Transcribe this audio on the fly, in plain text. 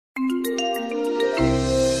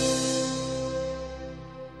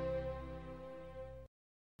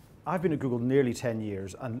I've been at Google nearly 10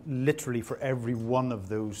 years, and literally for every one of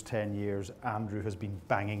those 10 years, Andrew has been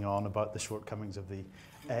banging on about the shortcomings of the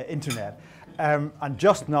internet. And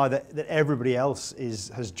just now that everybody else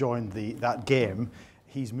has joined that game,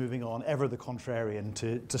 he's moving on, ever the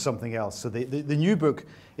contrarian, to something else. So the new book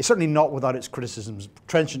is certainly not without its criticisms,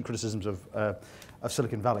 trenchant criticisms of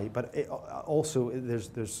Silicon Valley, but also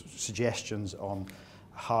there's suggestions on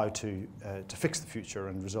how to fix the future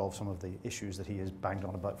and resolve some of the issues that he has banged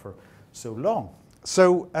on about for so long.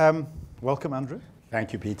 So, welcome, Andrew.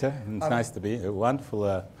 Thank you, Peter. It's nice to be a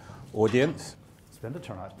wonderful audience. Splendid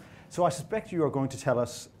turnout. So I suspect you are going to tell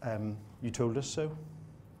us, you told us so?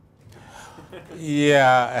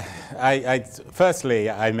 Yeah,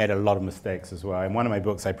 firstly, I made a lot of mistakes as well. In one of my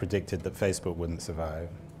books, I predicted that Facebook wouldn't survive.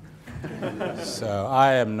 So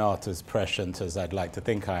I am not as prescient as I'd like to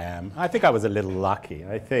think I am. I think I was a little lucky.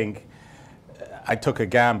 I think I took a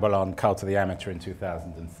gamble on Cult of the Amateur in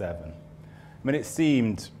 2007. I mean, it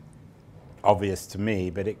seemed obvious to me,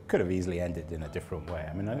 but it could have easily ended in a different way.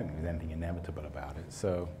 I mean, I don't think there's anything inevitable about it.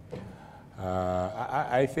 So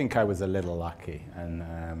I think I was a little lucky,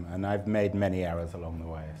 and I've made many errors along the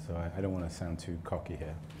way, so I don't want to sound too cocky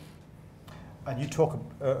here. And you talk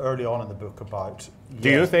early on in the book about...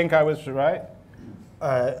 Do you think I was right?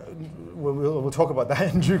 We'll talk about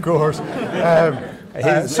that in due course.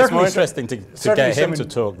 It's more interesting to get him to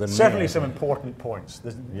talk than me. Certainly some important points.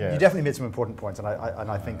 You definitely made some important points, and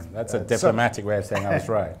I think... That's a diplomatic way of saying I was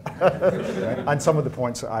right. And some of the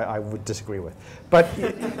points I would disagree with. But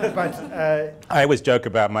I always joke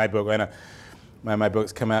about my book. When my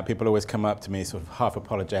books come out, people always come up to me sort of half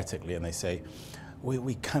apologetically, and they say,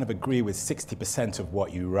 we kind of agree with 60% of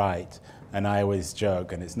what you write. And I always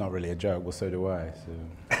joke, and it's not really a joke, well, so do I.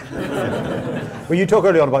 So. Well, you talk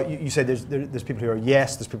early on about, you say there's people who are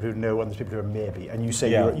yes, there's people who are no, and there's people who are maybe. And you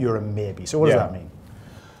say you're a maybe. So what does that mean?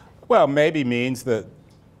 Well, maybe means that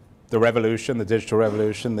the revolution, the digital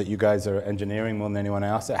revolution that you guys are engineering more than anyone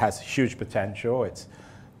else, it has huge potential. It's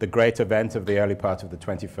the great event of the early part of the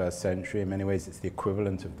 21st century. In many ways, it's the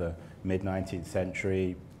equivalent of the mid-19th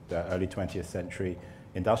century, the early 20th century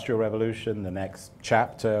industrial revolution, the next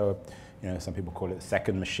chapter. You know, some people call it the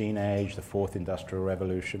second machine age, the fourth industrial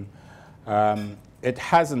revolution. It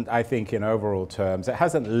hasn't, I think, in overall terms, it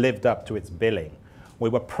hasn't lived up to its billing. We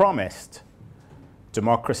were promised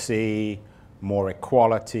democracy, more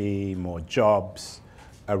equality, more jobs,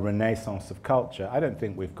 a renaissance of culture. I don't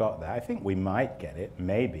think we've got that. I think we might get it,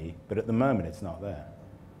 maybe, but at the moment it's not there.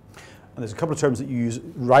 And there's a couple of terms that you use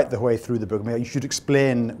right the way through the book. I mean, you should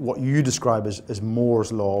explain what you describe as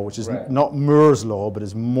Moore's law, which is not Moore's law, but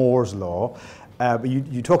is Moore's law. But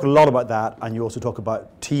you talk a lot about that, and you also talk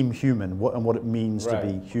about team human and what it means to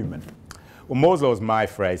be human. Well, Moore's law is my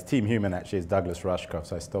phrase. Team human actually is Douglas Rushkoff,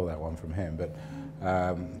 so I stole that one from him. But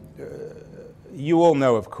you all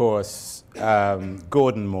know, of course,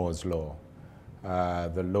 Gordon Moore's law.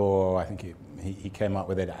 The law, I think he came up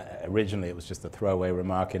with it. Originally, it was just a throwaway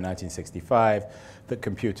remark in 1965 that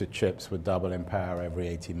computer chips would double in power every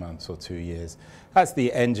 18 months or 2 years. That's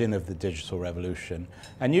the engine of the digital revolution.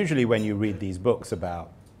 And usually when you read these books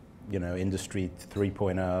about, you know, Industry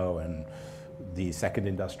 3.0 and the second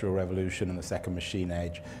industrial revolution and the second machine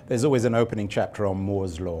age, there's always an opening chapter on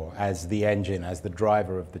Moore's law as the engine, as the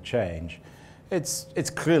driver of the change. It's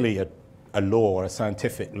clearly a law, a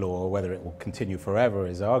scientific law. Whether it will continue forever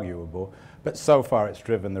is arguable, but so far it's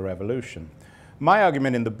driven the revolution. My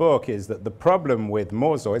argument in the book is that the problem with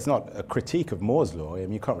Moore's law, it's not a critique of Moore's law. I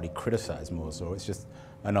mean, you can't really criticize Moore's law. It's just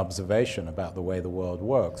an observation about the way the world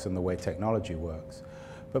works and the way technology works.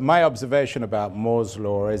 But my observation about Moore's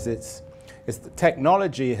law is that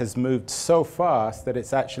technology has moved so fast that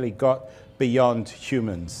it's actually got beyond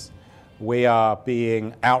humans. We are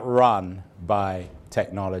being outrun by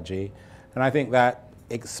technology. And I think that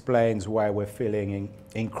explains why we're feeling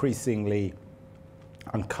increasingly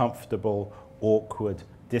uncomfortable, awkward,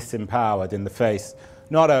 disempowered in the face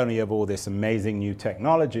not only of all this amazing new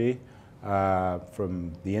technology,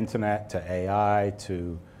 from the internet to AI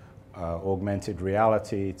to augmented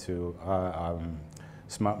reality to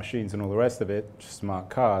smart machines and all the rest of it, smart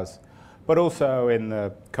cars, but also in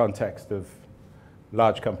the context of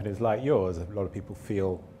large companies like yours. A lot of people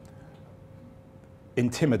feel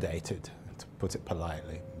intimidated, to put it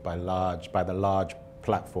politely, by the large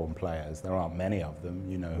platform players. There aren't many of them.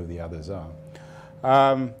 You know who the others are.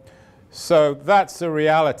 So that's a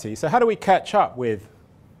reality. So how do we catch up with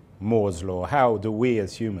Moore's law? How do we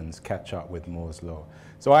as humans catch up with Moore's law?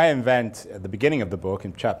 So I invent, at the beginning of the book,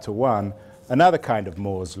 in chapter 1, another kind of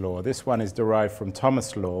Moore's law. This one is derived from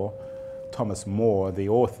Thomas More, the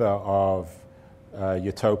author of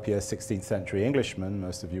Utopia, 16th century Englishman.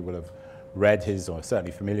 Most of you will have read his, or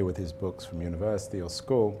certainly familiar with his books from university or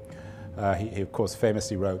school. He of course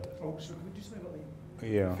famously wrote... Oh, so could we just make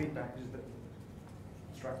the feedback is a bit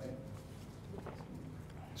distracting?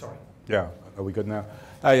 Sorry. Yeah, are we good now?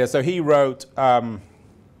 Yeah, so he wrote I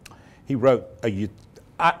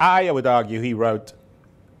would argue he wrote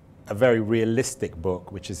a very realistic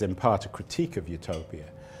book, which is in part a critique of utopia.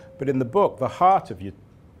 But in the book, the heart of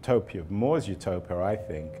utopia, Moore's Utopia, I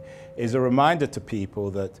think, is a reminder to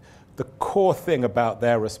people that the core thing about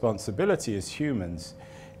their responsibility as humans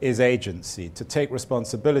is agency, to take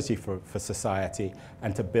responsibility for society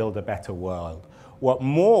and to build a better world. What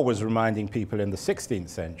More was reminding people in the 16th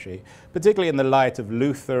century, particularly in the light of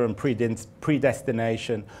Luther and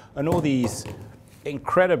predestination and all these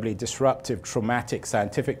incredibly disruptive, traumatic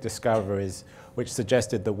scientific discoveries which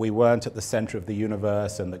suggested that we weren't at the center of the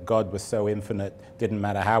universe and that God was so infinite, didn't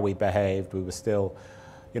matter how we behaved, we were still,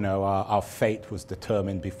 you know, our fate was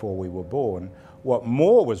determined before we were born. What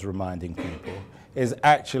More was reminding people is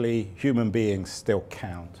actually human beings still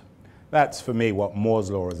count. That's, for me, what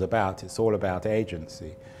Moore's law is about. It's all about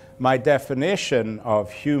agency. My definition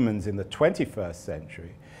of humans in the 21st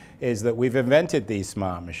century is that we've invented these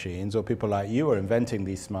smart machines, or people like you are inventing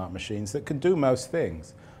these smart machines that can do most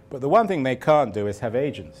things. But the one thing they can't do is have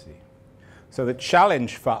agency. So the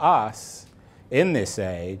challenge for us in this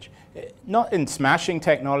age, not in smashing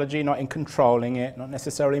technology, not in controlling it, not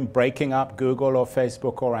necessarily in breaking up Google or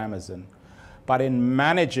Facebook or Amazon, but in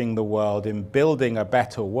managing the world, in building a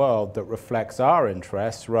better world that reflects our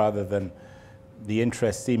interests rather than the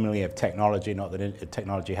interests seemingly of technology, not that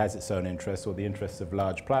technology has its own interests, or the interests of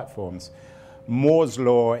large platforms. Moore's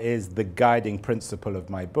law is the guiding principle of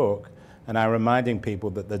my book, and I'm reminding people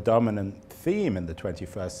that the dominant theme in the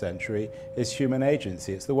 21st century is human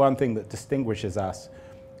agency. It's the one thing that distinguishes us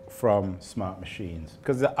from smart machines,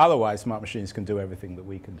 because otherwise smart machines can do everything that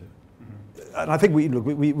we can do. And I think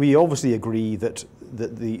we obviously agree that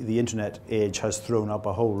the internet age has thrown up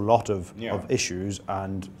a whole lot of issues,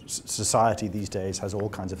 and society these days has all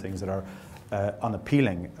kinds of things that are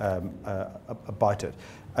unappealing about it.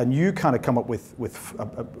 And you kind of come up with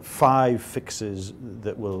 5 fixes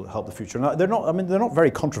that will help the future. Now, they're not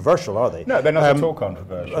very controversial, are they? No, they're not at all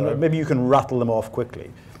controversial. And maybe you can rattle them off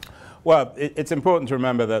quickly. Well, it's important to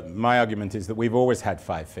remember that my argument is that we've always had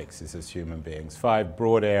 5 fixes as human beings, 5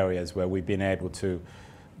 broad areas where we've been able to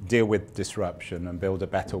deal with disruption and build a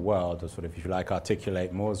better world, or sort of, if you like,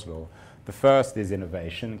 articulate Moore's law. The first is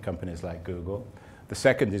innovation, companies like Google. The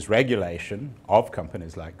second is regulation of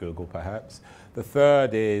companies like Google, perhaps. The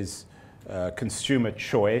third is consumer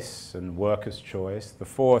choice and workers' choice. The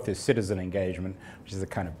fourth is citizen engagement, which is a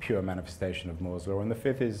kind of pure manifestation of Moore's law. And the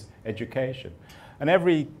fifth is education. And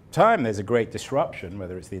every time there's a great disruption,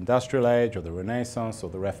 whether it's the industrial age or the Renaissance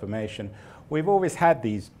or the Reformation, we've always had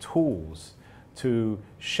these tools to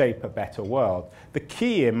shape a better world. The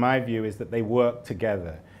key, in my view, is that they work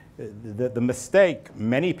together. The mistake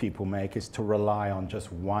many people make is to rely on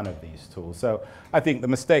just one of these tools. So I think the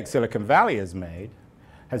mistake Silicon Valley has made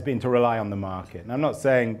has been to rely on the market. And I'm not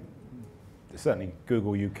saying, certainly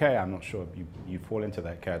Google UK, I'm not sure you fall into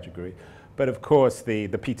that category. But of course, the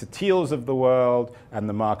Peter Thiels of the world and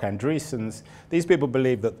the Mark Andreessens, these people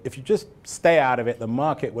believe that if you just stay out of it, the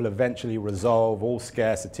market will eventually resolve all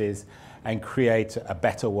scarcities and create a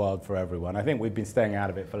better world for everyone. I think we've been staying out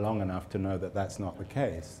of it for long enough to know that that's not the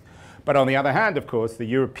case. But on the other hand, of course, the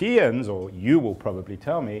Europeans, or you will probably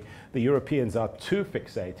tell me, the Europeans are too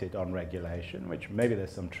fixated on regulation, which maybe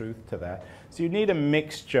there's some truth to that. So you need a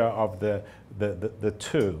mixture of the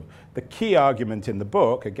two. The key argument in the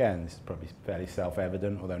book, again, this is probably fairly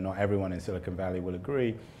self-evident, although not everyone in Silicon Valley will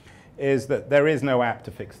agree, is that there is no app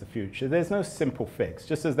to fix the future. There's no simple fix,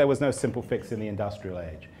 just as there was no simple fix in the industrial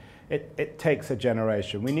age. It takes a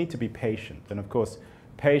generation. We need to be patient. And of course,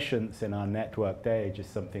 patience in our networked age is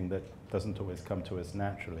something that doesn't always come to us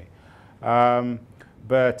naturally.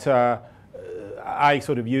 But I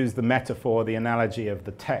sort of use the metaphor, the analogy of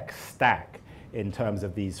the tech stack in terms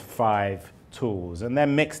of these 5 tools. And they're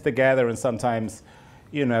mixed together, and sometimes,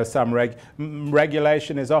 you know, some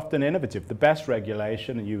regulation is often innovative. The best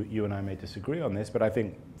regulation, and you and I may disagree on this, but I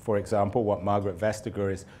think, for example, what Margaret Vestager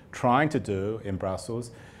is trying to do in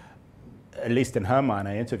Brussels, at least in her mind,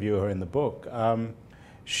 I interview her in the book,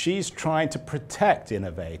 she's trying to protect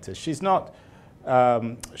innovators. She's not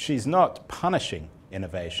punishing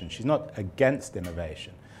innovation. She's not against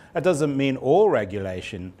innovation. That doesn't mean all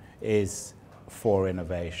regulation is for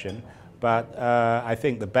innovation, But I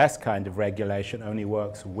think the best kind of regulation only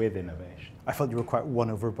works with innovation. I felt you were quite won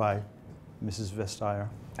over by Mrs. Vestager.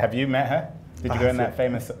 Have you met her? Did you go in that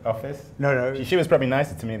famous office? No, no. She was probably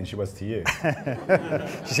nicer to me than she was to you.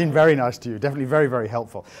 She seemed very nice to you, definitely very, very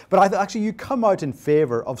helpful. But actually you come out in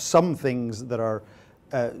favour of some things that are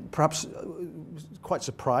perhaps quite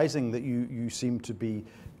surprising that you seem to be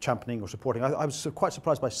championing or supporting. I was quite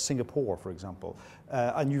surprised by Singapore, for example.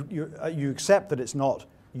 And you accept that it's not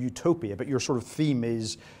utopia, but your sort of theme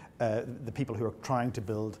is the people who are trying to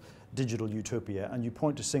build digital utopia, and you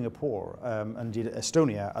point to Singapore and indeed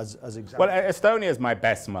Estonia as examples. Well, Estonia is my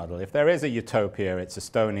best model. If there is a utopia, it's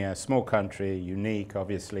Estonia, small country, unique,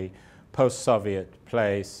 obviously, post-Soviet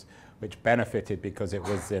place, which benefited because it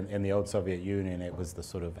was in the old Soviet Union. It was the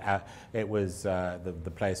sort of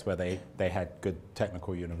the place where they had good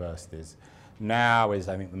technical universities. Now is,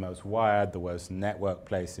 I think, the most wired, the most networked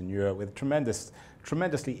place in Europe, with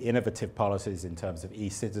tremendously innovative policies in terms of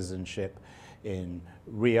e-citizenship, in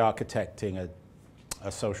re-architecting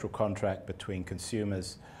a social contract between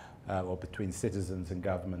consumers or between citizens and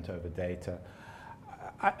government over data.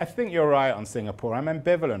 I think you're right on Singapore. I'm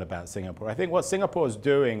ambivalent about Singapore. I think what Singapore is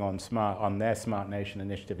doing on their Smart Nation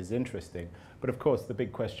initiative is interesting. But of course, the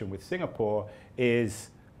big question with Singapore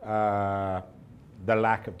is the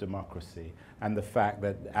lack of democracy and the fact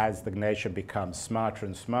that as the nation becomes smarter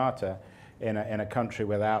and smarter in a country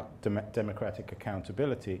without democratic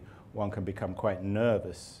accountability, one can become quite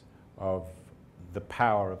nervous of the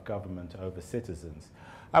power of government over citizens.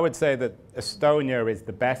 I would say that Estonia is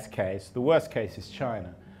the best case. The worst case is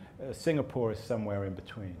China. Singapore is somewhere in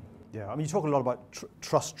between. Yeah, I mean, you talk a lot about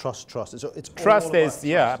trust. It's trust is,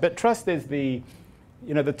 yeah, but trust is the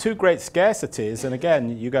two great scarcities, and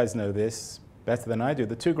again, you guys know this better than I do,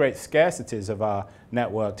 the two great scarcities of our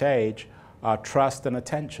networked age are trust and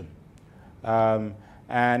attention.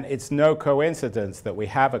 And it's no coincidence that we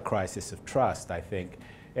have a crisis of trust, I think,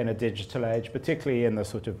 in a digital age, particularly in the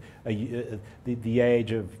sort of the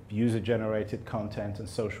age of user-generated content and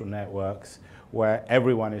social networks, where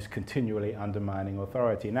everyone is continually undermining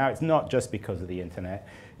authority. Now, it's not just because of the internet.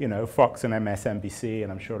 You know, Fox and MSNBC,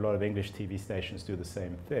 and I'm sure a lot of English TV stations do the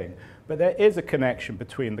same thing. But there is a connection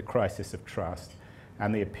between the crisis of trust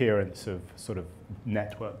and the appearance of sort of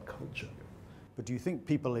network culture. But do you think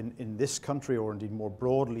people in this country, or indeed more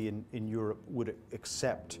broadly in Europe, would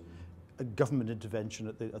accept a government intervention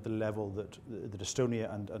at the level that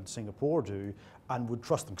Estonia and Singapore do, and would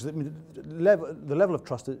trust them? Because I mean, the level of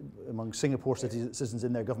trust among Singapore citizens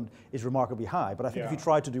in their government is remarkably high. But I think if you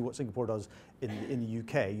try to do what Singapore does in the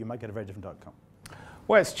UK, you might get a very different outcome.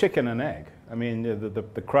 Well, it's chicken and egg. I mean,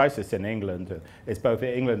 the crisis in England, it's both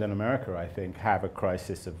England and America, I think, have a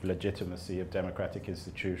crisis of legitimacy of democratic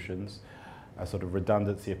institutions, a sort of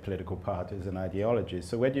redundancy of political parties and ideologies.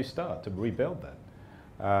 So where do you start to rebuild that?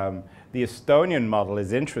 The Estonian model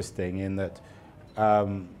is interesting in that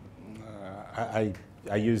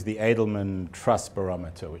I use the Edelman Trust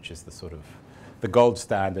Barometer, which is the sort of the gold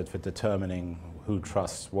standard for determining who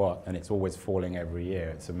trusts what, and it's always falling every year.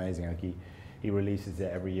 It's amazing. Like he releases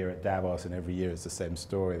it every year at Davos, and every year it's the same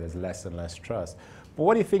story. There's less and less trust. But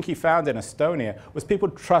what do you think he found in Estonia was people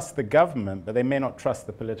trust the government, but they may not trust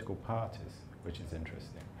the political parties, which is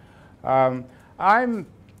interesting.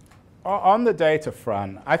 On the data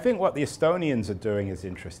front, I think what the Estonians are doing is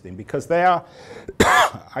interesting because they are,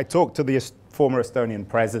 I talked to the former Estonian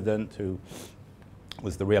president who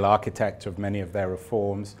was the real architect of many of their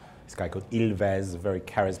reforms, this guy called Ilves, a very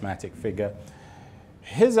charismatic figure.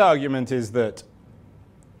 His argument is that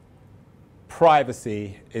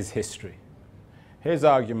privacy is history. His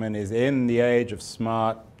argument is in the age of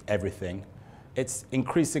smart everything, it's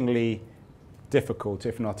increasingly difficult,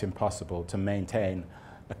 if not impossible, to maintain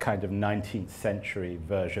a kind of 19th century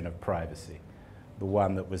version of privacy, the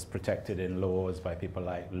one that was protected in laws by people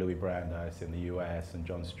like Louis Brandeis in the US and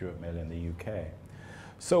John Stuart Mill in the UK.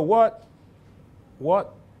 So what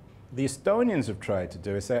the Estonians have tried to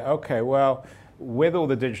do is say, okay, well, with all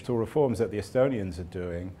the digital reforms that the Estonians are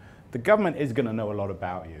doing, the government is going to know a lot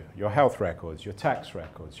about you. Your health records, your tax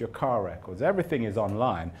records, your car records, everything is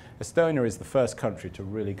online. Estonia is the first country to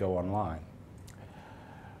really go online.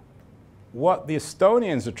 What the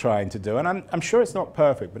Estonians are trying to do, and I'm sure it's not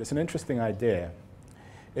perfect, but it's an interesting idea,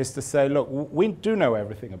 is to say, look, we do know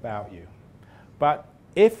everything about you, but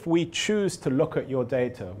if we choose to look at your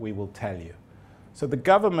data, we will tell you. So the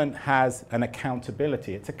government has an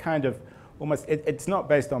accountability. It's a kind of almost, it's not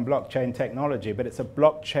based on blockchain technology, but it's a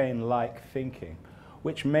blockchain-like thinking,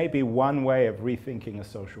 which may be one way of rethinking a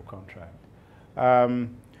social contract.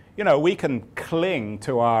 You know, we can cling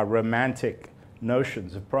to our romantic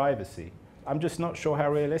notions of privacy. I'm just not sure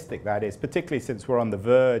how realistic that is, particularly since we're on the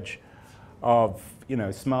verge of, you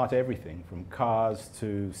know, smart everything, from cars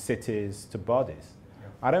to cities to bodies. Yeah.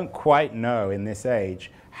 I don't quite know in this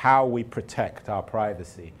age how we protect our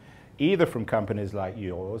privacy, either from companies like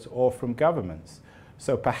yours or from governments.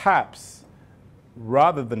 So perhaps,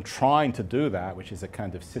 rather than trying to do that, which is a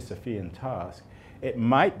kind of Sisyphean task, it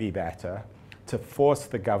might be better to force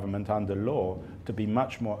the government under law to be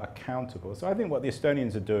much more accountable. So I think what the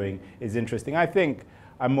Estonians are doing is interesting. I think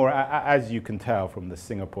I'm more, as you can tell from the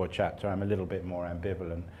Singapore chapter, I'm a little bit more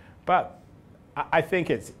ambivalent. But I think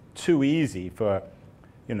it's too easy for,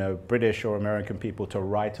 you know, British or American people to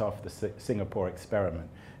write off the Singapore experiment.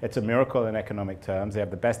 It's a miracle in economic terms. They have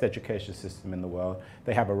the best education system in the world.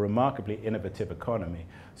 They have a remarkably innovative economy.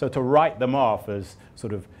 So to write them off as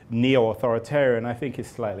sort of neo-authoritarian, I think is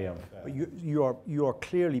slightly unfair. But you are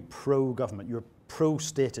clearly pro-government. You're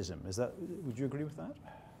pro-statism. Is that? Would you agree with that?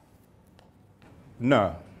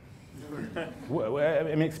 No. I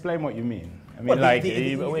mean, explain what you mean. I mean,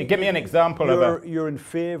 well, give me an example of You're in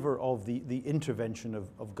favour of the intervention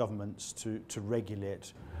of governments to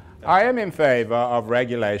regulate. I am in favor of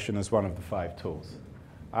regulation as one of the 5 tools.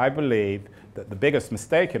 I believe that the biggest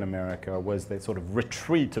mistake in America was the sort of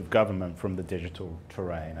retreat of government from the digital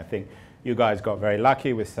terrain. I think you guys got very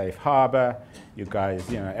lucky with Safe Harbor. You guys,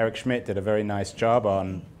 you know, Eric Schmidt did a very nice job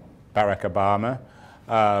on Barack Obama.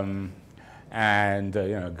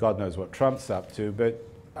 You know, God knows what Trump's up to. But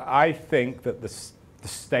I think that the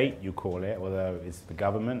state, you call it, although it's the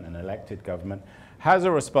government, an elected government, has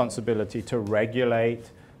a responsibility to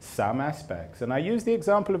regulate some aspects. And I use the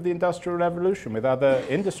example of the Industrial Revolution with other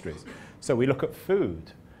industries. So we look at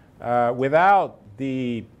food. Without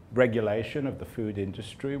the regulation of the food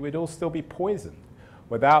industry, we'd all still be poisoned.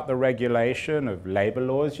 Without the regulation of labor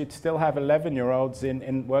laws, you'd still have 11-year-olds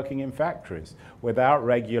working in factories. Without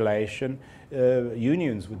regulation,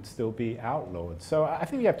 unions would still be outlawed. So I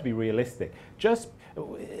think you have to be realistic.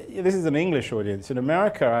 This is an English audience. In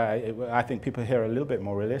America, I think people here are a little bit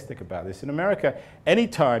more realistic about this. In America,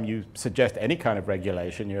 anytime you suggest any kind of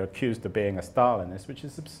regulation, you're accused of being a Stalinist, which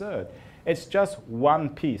is absurd. It's just one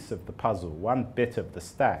piece of the puzzle, one bit of the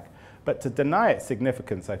stack. But to deny its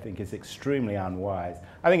significance, I think, is extremely unwise.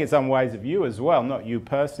 I think it's unwise of you as well, not you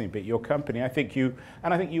personally, but your company. I think you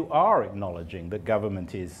are acknowledging that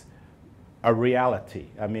government is a reality.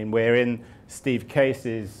 I mean, we're in Steve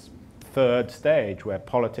Case's 3rd stage where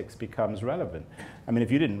politics becomes relevant. I mean,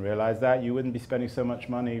 if you didn't realize that, you wouldn't be spending so much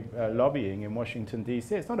money lobbying in Washington,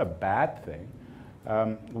 D.C. It's not a bad thing.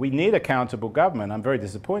 We need accountable government. I'm very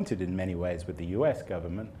disappointed in many ways with the US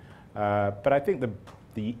government. But I think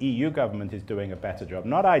the EU government is doing a better job.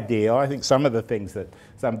 Not ideal. I think some of the things that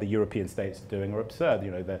some of the European states are doing are absurd.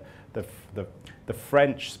 You know, the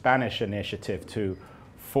French-Spanish initiative to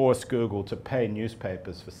force Google to pay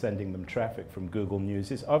newspapers for sending them traffic from Google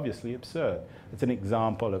News is obviously absurd. It's an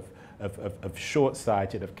example of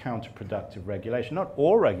short-sighted, of counterproductive regulation. Not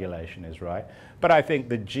all regulation is right, but I think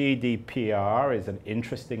the GDPR is an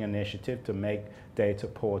interesting initiative to make data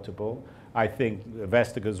portable. I think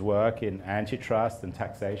Vestager's work in antitrust and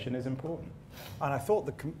taxation is important. And I thought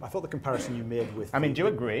the comparison you made with... I mean, do you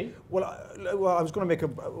agree? Well, I was going to make a...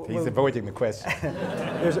 He's avoiding the question.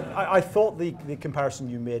 I thought the comparison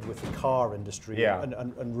you made with the car industry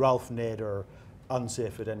and Ralph Nader,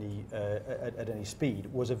 unsafe at any speed,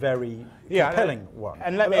 was a very compelling one.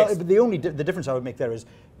 And the difference I would make there is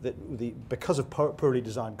that because of poorly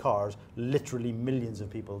designed cars, literally millions of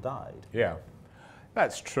people died. Yeah,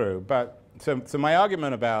 that's true. But so my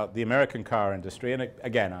argument about the American car industry, and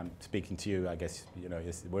again, I'm speaking to you, I guess, you know,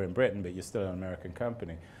 we're in Britain, but you're still an American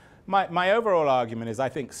company. My overall argument is I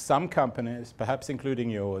think some companies, perhaps including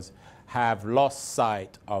yours, have lost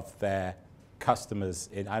sight of their customers,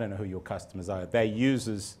 I don't know who your customers are, their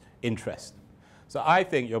users' interest. So I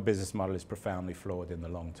think your business model is profoundly flawed in the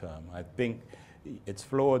long term. I think it's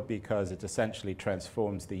flawed because it essentially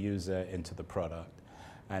transforms the user into the product.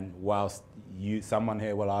 And whilst someone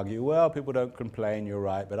here will argue, well, people don't complain, you're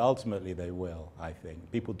right, but ultimately they will, I think.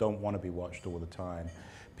 People don't want to be watched all the time.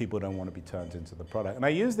 People don't want to be turned into the product. And I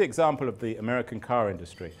use the example of the American car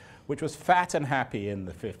industry, which was fat and happy in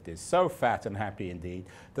the 50s, so fat and happy indeed,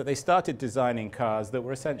 that they started designing cars that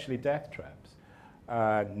were essentially death traps.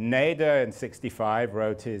 Nader in '65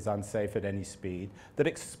 wrote his Unsafe at Any Speed that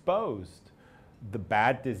exposed the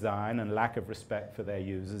bad design and lack of respect for their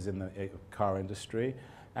users in the car industry.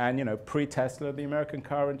 And, you know, pre-Tesla, the American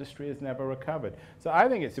car industry has never recovered. So I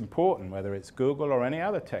think it's important, whether it's Google or any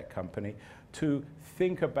other tech company, to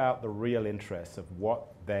think about the real interests of what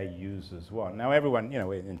their users want. Now, everyone, you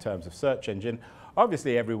know, in terms of search engine,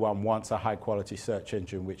 obviously everyone wants a high-quality search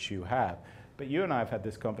engine, which you have. But you and I have had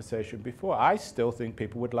this conversation before. I still think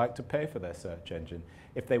people would like to pay for their search engine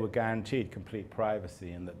if they were guaranteed complete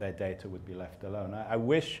privacy and that their data would be left alone. I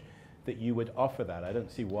wish that you would offer that. I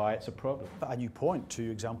don't see why it's a problem. And you point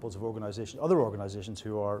to examples of other organizations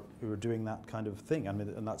who are doing that kind of thing. I mean,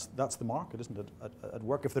 and that's the market, isn't it, at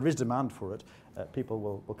work? If there is demand for it, people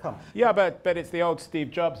will come. Yeah, but it's the old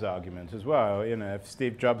Steve Jobs argument as well. You know, if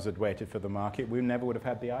Steve Jobs had waited for the market, we never would have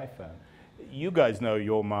had the iPhone. You guys know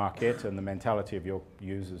your market and the mentality of your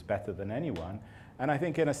users better than anyone. And I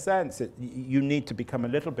think in a sense, you need to become a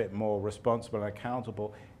little bit more responsible and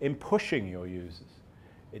accountable in pushing your users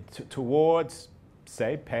towards,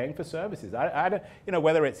 say, paying for services. I don't, you know,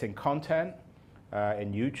 whether it's in content,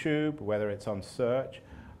 in YouTube, whether it's on search.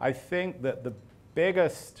 I think that the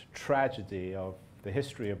biggest tragedy of the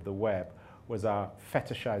history of the web was our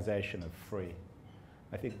fetishization of free.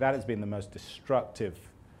 I think that has been the most destructive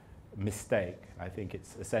mistake. I think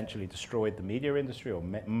it's essentially destroyed the media industry, or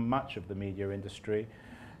much of the media industry,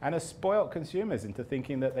 and has spoiled consumers into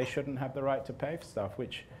thinking that they shouldn't have the right to pay for stuff,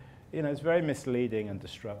 which, you know, is very misleading and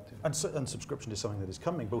destructive. And subscription is something that is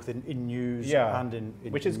coming, both in news and in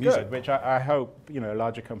which is music. good, which I hope, you know,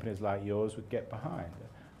 larger companies like yours would get behind.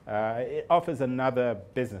 It offers another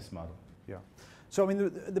business model. Yeah. So, I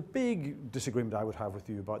mean, the big disagreement I would have with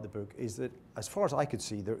you about the book is that, as far as I could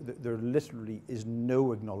see, there literally is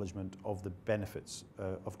no acknowledgement of the benefits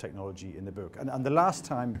of technology in the book. And the last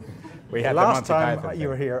time, you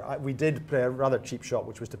were here, we did play a rather cheap shot,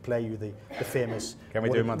 which was to play you the famous Can we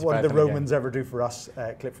do Monty what Python did the Romans ever do for us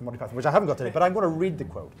clip from Monty Python, which I haven't got today, but I'm going to read the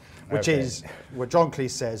quote, which is where John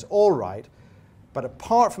Cleese says, "All right, but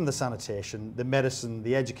apart from the sanitation, the medicine,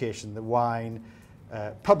 the education, the wine,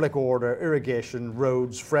 public order, irrigation,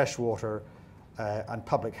 roads, fresh water, and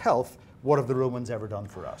public health, what have the Romans ever done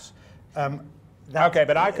for us?" Okay,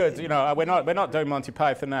 but I could, you know, we're not doing Monty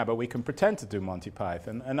Python now, but we can pretend to do Monty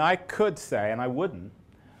Python. And I could say, and I wouldn't,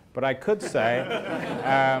 but I could say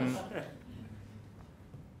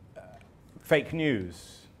fake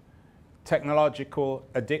news, technological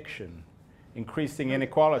addiction, increasing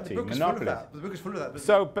inequality, monopoly. The book is full of that.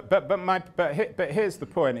 So, but here's the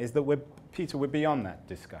point: is that Peter, we're beyond that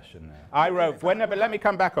discussion now. I wrote, but let me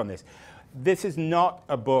come back on this. This is not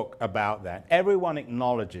a book about that. Everyone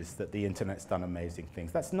acknowledges that the internet's done amazing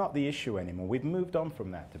things. That's not the issue anymore. We've moved on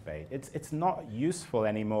from that debate. It's not useful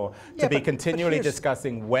anymore to be continually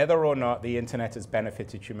discussing whether or not the internet has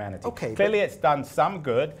benefited humanity. Okay, clearly it's done some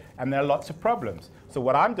good, and there are lots of problems. So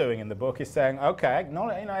what I'm doing in the book is saying, okay,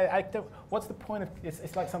 acknowledge, you know, what's the point of,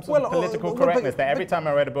 it's like some sort of political correctness that every time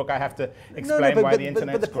I read a book I have to explain why the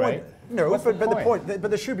internet's great. But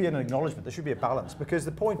there should be an acknowledgement, there should be a balance, because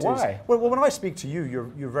the point is, well, when I speak to you,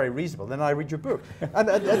 you're very reasonable, then I read your book. and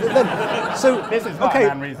then, so, this is not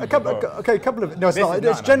an unreasonable book. Okay, a couple of, no, it's not.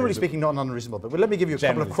 It's generally speaking not an unreasonable book, but let me give you a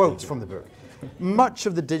couple of quotes from the book. "Much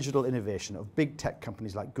of the digital innovation of big tech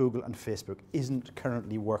companies like Google and Facebook isn't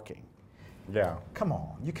currently working." Yeah. Come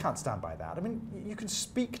on, you can't stand by that. I mean, you can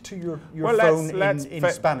speak to your phone in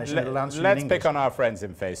Spanish and it'll answer in English. Let's pick on our friends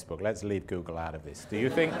in Facebook. Let's leave Google out of this. Do you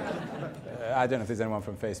think, I don't know if there's anyone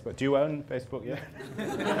from Facebook. Do you own Facebook yet?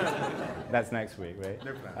 That's next week,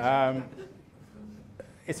 right?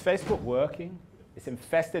 Is Facebook working? It's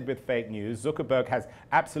infested with fake news. Zuckerberg has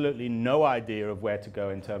absolutely no idea of where to go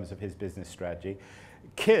in terms of his business strategy.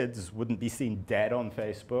 Kids wouldn't be seen dead on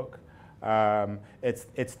Facebook.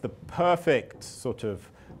 It's the perfect sort of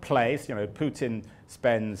place. You know, Putin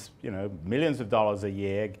spends, you know, millions of dollars a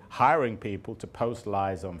year hiring people to post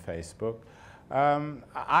lies on Facebook.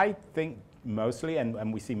 I think mostly,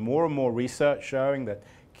 and we see more and more research showing that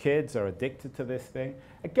kids are addicted to this thing.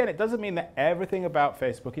 Again, it doesn't mean that everything about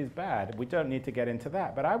Facebook is bad. We don't need to get into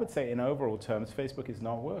that. But I would say in overall terms, Facebook is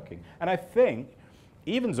not working. And I think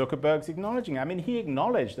even Zuckerberg's acknowledging it. I mean, he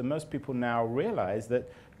acknowledged, and most people now realize,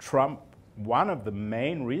 that one of the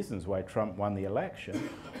main reasons why Trump won the election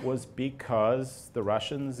was because the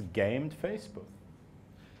Russians gamed Facebook.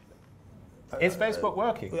 Is Facebook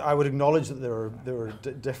working? I would acknowledge that there are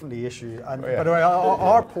definitely issues. And, By the way,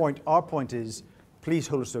 our point is, please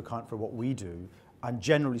hold us to account for what we do, and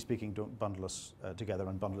generally speaking, don't bundle us together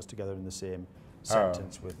and bundle us together in the same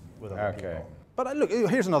sentence with other people. But look,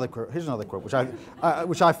 here's another quote,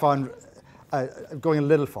 which I found going a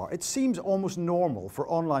little far. "It seems almost normal for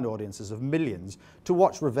online audiences of millions to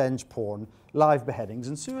watch revenge porn, live beheadings,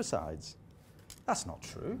 and suicides." That's not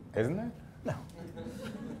true. Isn't it? No.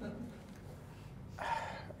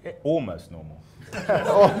 Almost normal.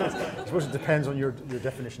 I suppose it depends on your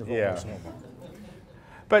definition of almost normal.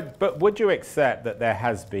 But would you accept that there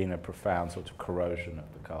has been a profound sort of corrosion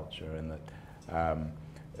of the culture, and that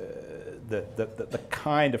the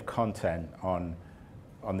kind of content on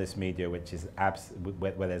this media which is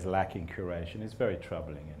where there's lacking curation is very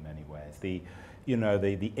troubling in many ways. The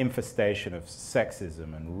infestation of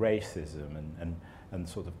sexism and racism and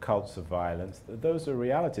sort of cults of violence, those are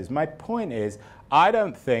realities. My point is, I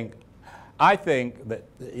think that,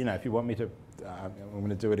 if you want me to, I'm going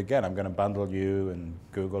to do it again, I'm going to bundle you and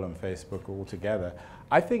Google and Facebook all together.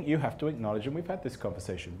 I think you have to acknowledge, and we've had this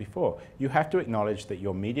conversation before, you have to acknowledge that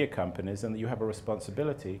you're media companies and that you have a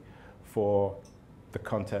responsibility for the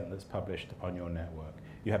content that's published on your network.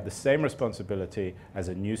 You have the same responsibility as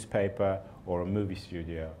a newspaper or a movie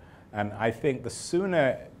studio. And I think the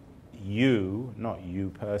sooner you, not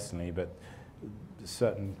you personally, but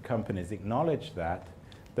certain companies acknowledge that,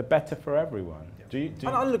 the better for everyone.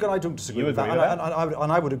 Look, I don't disagree with that.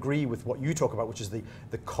 And I would agree with what you talk about, which is the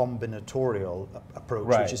combinatorial approach,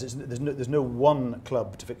 right. Which is there's no one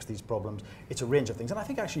club to fix these problems. It's a range of things. And I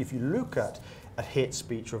think actually if you look at hate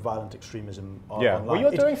speech or violent extremism online, well,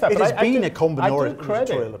 you're doing stuff, it has been a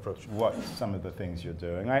combinatorial approach. What some of the things you're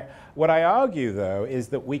doing. What I argue, though, is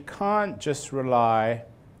that we can't just rely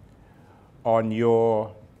on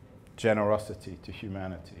your generosity to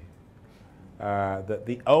humanity. That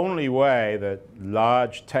the only way that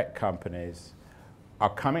large tech companies are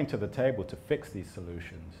coming to the table to fix these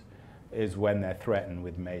solutions is when they're threatened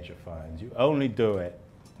with major fines. You only do it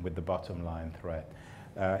with the bottom line threat.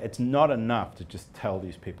 It's not enough to just tell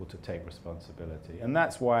these people to take responsibility. And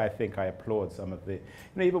that's why I think I applaud some of the,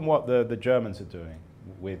 even what the Germans are doing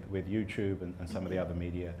with YouTube and some of the other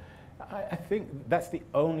media. I think that's the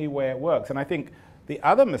only way it works. And I think the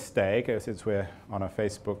other mistake, since we're on a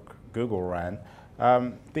Facebook Google rant,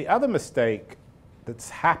 the other mistake that's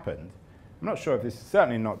happened, I'm not sure if this is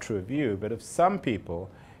certainly not true of you, but of some people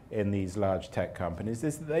in these large tech companies,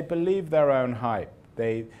 is that they believe their own hype.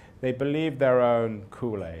 They believe their own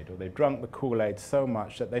Kool-Aid, or they've drunk the Kool-Aid so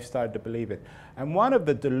much that they've started to believe it. And one of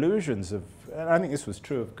the delusions of, and I think this was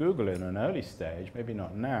true of Google in an early stage, maybe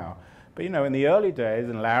not now, but in the early days,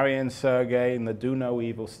 and Larry and Sergey and the do no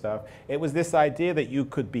evil stuff, it was this idea that you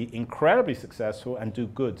could be incredibly successful and do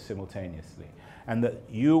good simultaneously. And that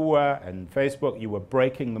you were, and Facebook, you were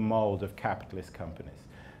breaking the mold of capitalist companies.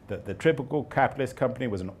 That the typical capitalist company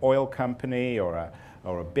was an oil company or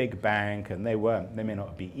a big bank, and they may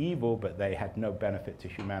not be evil, but they had no benefit to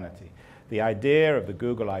humanity. The idea of the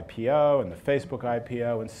Google IPO and the Facebook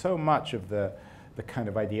IPO and so much of the kind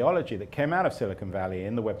of ideology that came out of Silicon Valley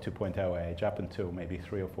in the Web 2.0 age up until maybe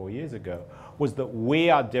 3 or 4 years ago was that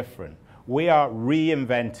we are different. We are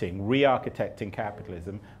reinventing, re-architecting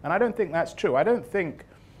capitalism. And I don't think that's true. I don't think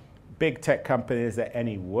big tech companies are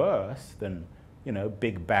any worse than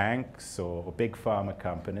big banks or big pharma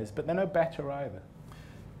companies, but they're no better either.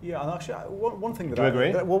 Yeah, and actually, one thing that Do you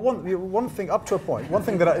agree? One thing up to a point. One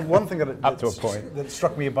thing that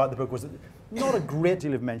struck me about the book was that not a great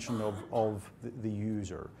deal of mention of the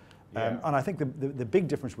user. Yeah. And I think the big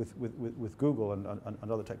difference with Google and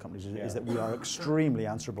other tech companies is that we are extremely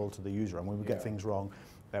answerable to the user, and when we get things wrong,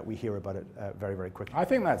 we hear about it very, very quickly. I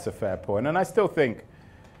think that's a fair point, and I still think,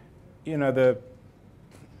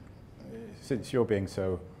 since you're being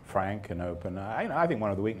so frank and open, I think one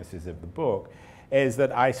of the weaknesses of the book is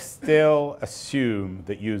that I still assume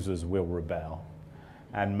that users will rebel.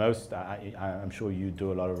 And I'm sure you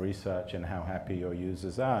do a lot of research in how happy your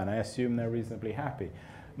users are, and I assume they're reasonably happy.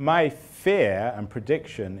 My fear and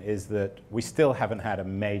prediction is that we still haven't had a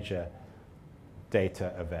major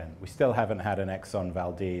data event. We still haven't had an Exxon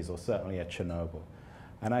Valdez or certainly a Chernobyl.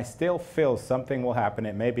 And I still feel something will happen.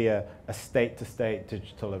 It may be a state-to-state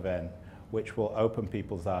digital event which will open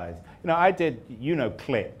people's eyes. I did,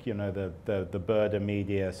 Click, the Burda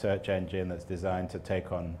media search engine that's designed to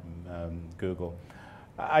take on Google.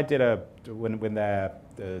 I did when their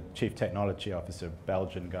chief technology officer,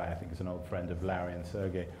 Belgian guy, I think is an old friend of Larry and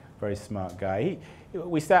Sergey, very smart guy.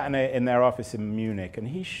 We sat in their office in Munich, and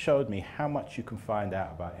he showed me how much you can find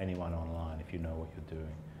out about anyone online if you know what you're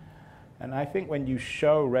doing. And I think when you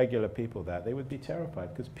show regular people that, they would be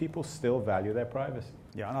terrified, because people still value their privacy.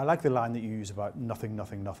 Yeah, and I like the line that you use about nothing,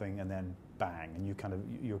 nothing, nothing, and then bang, and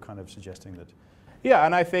you're kind of suggesting that. Yeah,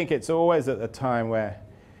 and I think it's always at the time where,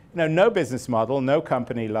 no business model, no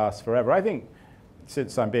company lasts forever. I think,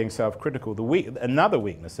 since I'm being self-critical, another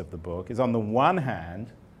weakness of the book is, on the one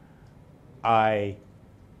hand, I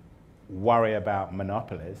worry about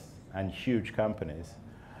monopolies and huge companies,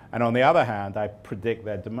 and on the other hand, I predict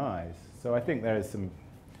their demise. So I think there is some,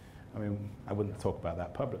 I wouldn't talk about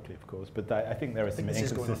that publicly, of course, but I think there is some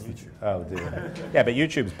inconsistency. Oh dear. Yeah, but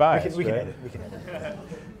YouTube's biased. We can edit.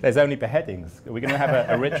 There's only beheadings. Are we going to have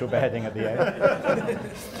a ritual beheading at the end?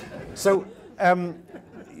 So,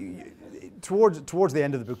 towards the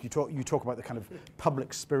end of the book, you talk about the kind of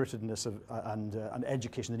public spiritedness of and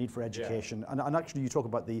education, the need for education, and actually you talk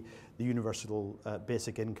about the universal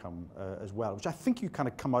basic income as well, which I think you kind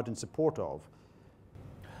of come out in support of.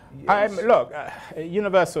 Yes. Look,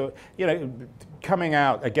 universal, coming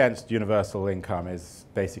out against universal income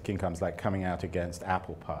basic income is like coming out against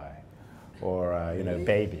apple pie or,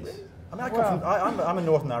 babies. I mean, I'm a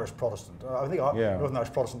Northern Irish Protestant. I think our Northern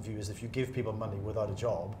Irish Protestant view is if you give people money without a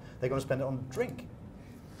job, they're going to spend it on drink.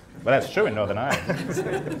 Well, that's true in Northern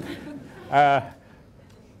Ireland.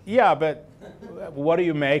 Yeah, but what do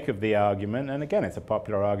you make of the argument? And again, it's a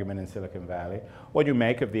popular argument in Silicon Valley. What do you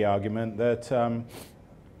make of the argument that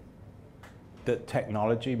that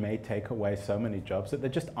technology may take away so many jobs that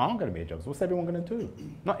there just aren't going to be jobs? What's everyone going to do?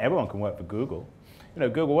 Not everyone can work for Google.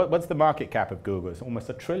 Google, what's the market cap of Google? It's almost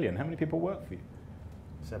 $1 trillion. How many people work for you?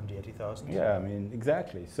 70, 80,000. Yeah, I mean,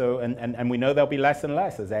 exactly. So, and we know there'll be less and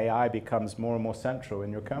less as AI becomes more and more central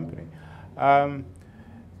in your company.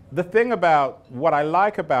 The thing about, what I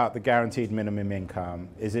like about the guaranteed minimum income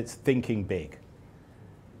is it's thinking big.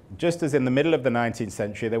 Just as in the middle of the 19th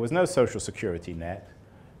century, there was no social security net,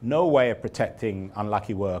 no way of protecting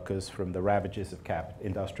unlucky workers from the ravages of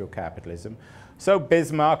industrial capitalism. So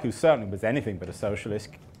Bismarck, who certainly was anything but a socialist,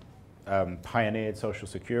 pioneered social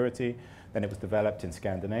security. Then it was developed in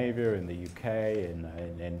Scandinavia, in the UK,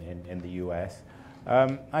 in the US.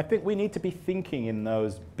 I think we need to be thinking in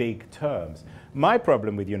those big terms. My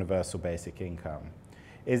problem with universal basic income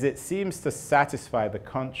is it seems to satisfy the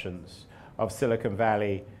conscience of Silicon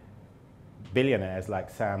Valley billionaires like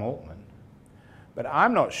Sam Altman. But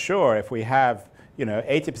I'm not sure if we have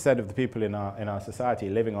 80% of the people in our society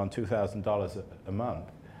living on $2,000 a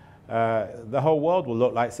month, the whole world will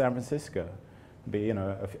look like San Francisco. Be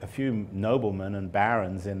a few noblemen and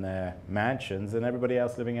barons in their mansions and everybody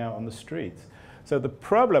else living out on the streets. So the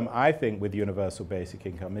problem, I think, with universal basic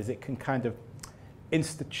income is it can kind of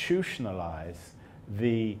institutionalize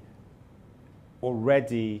the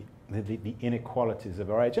inequalities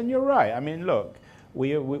of our age. And you're right. I mean, look,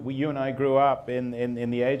 you and I grew up in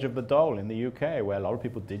the age of the dole in the UK, where a lot of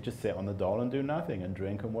people did just sit on the dole and do nothing and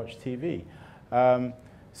drink and watch TV.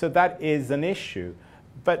 So that is an issue.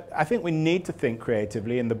 But I think we need to think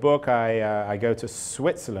creatively. In the book, I go to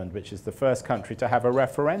Switzerland, which is the first country to have a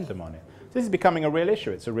referendum on it. This is becoming a real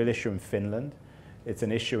issue. It's a real issue in Finland. It's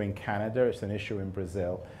an issue in Canada. It's an issue in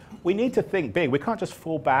Brazil. We need to think big. We can't just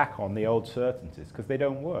fall back on the old certainties because they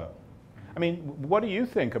don't work. I mean, what do you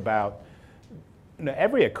think about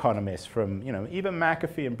every economist from, even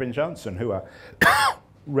McAfee and Bryn Johnson, who are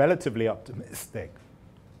relatively optimistic,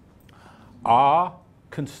 are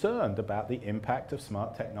concerned about the impact of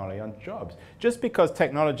smart technology on jobs. Just because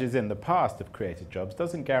technologies in the past have created jobs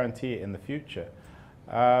doesn't guarantee it in the future.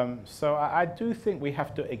 So I do think we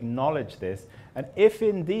have to acknowledge this. And if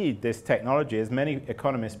indeed this technology, as many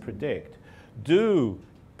economists predict, do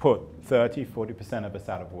put 30, 40% of us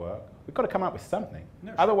out of work, we've got to come up with something.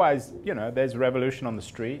 No, otherwise, there's revolution on the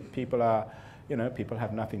street. People are, people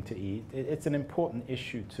have nothing to eat. It's an important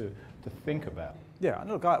issue to think about. Yeah,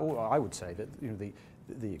 and look, I would say that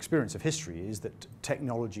the experience of history is that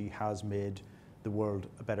technology has made the world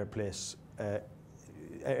a better place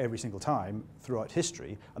every single time throughout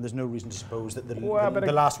history, and there's no reason to suppose that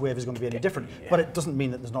the last wave is going to be any different. Yeah. But it doesn't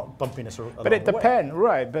mean that there's not bumpiness along the way. But it depends,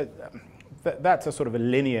 right? But that's a sort of a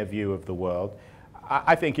linear view of the world.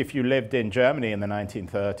 I think if you lived in Germany in the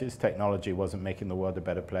 1930s, technology wasn't making the world a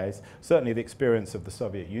better place. Certainly the experience of the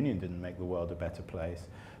Soviet Union didn't make the world a better place.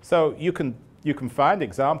 So you can find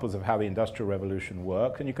examples of how the Industrial Revolution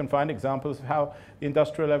worked, and you can find examples of how the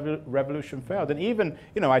Industrial Revolution failed. And even,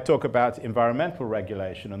 I talk about environmental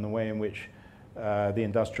regulation and the way in which the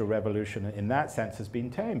Industrial Revolution in that sense has been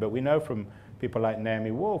tamed. But we know from people like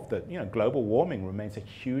Naomi Wolf that global warming remains a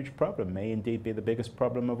huge problem, may indeed be the biggest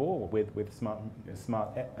problem of all with smart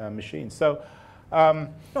machines. So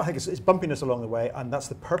no, I think it's bumpiness along the way, and that's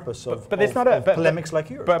the purpose of polemics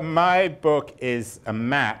like yours. But my book is a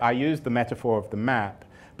map. I use the metaphor of the map,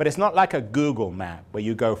 but it's not like a Google map where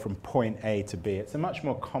you go from point A to B. It's a much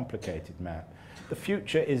more complicated map. The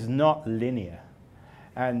future is not linear,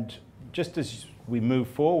 and just as we move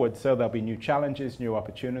forward, so there'll be new challenges, new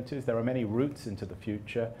opportunities. There are many routes into the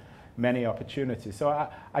future, many opportunities. So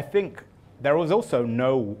I think there is also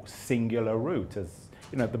no singular route. As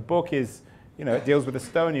the book is, it deals with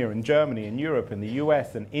Estonia and Germany and Europe and the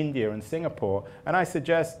US and India and Singapore. And I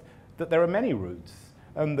suggest that there are many routes,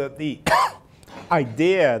 and that the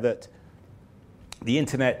idea that the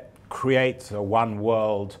internet creates a one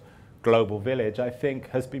world global village, I think,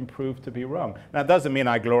 has been proved to be wrong. Now, it doesn't mean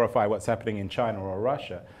I glorify what's happening in China or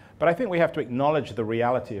Russia, But I think we have to acknowledge the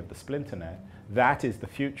reality of the splinter net. That is the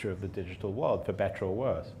future of the digital world, for better or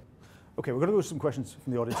worse. Okay, we're going to go to some questions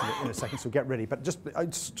from the audience in a second, so get ready. But just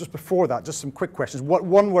before that, just some quick questions.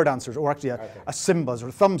 One-word answers, or actually a symbols,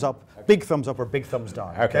 or thumbs up, big thumbs up, or big thumbs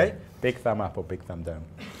down. Okay? Big thumb up or big thumb down.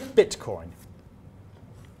 Bitcoin.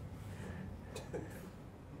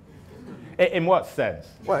 In what sense?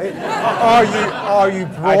 Well, are you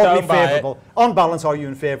broadly favourable? On balance, are you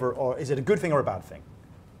in favour, or is it a good thing or a bad thing?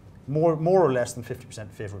 More or less than 50%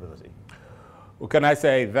 favourability? Well, can I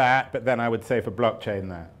say that, but then I would say for blockchain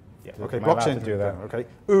that. Yeah. Okay, blockchain to do that. Okay.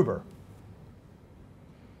 Uber.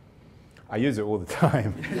 I use it all the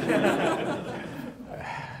time.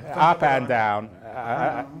 Up and down.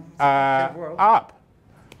 Up.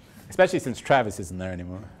 Especially since Travis isn't there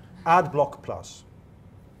anymore. AdBlock Plus.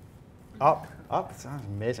 Up. That's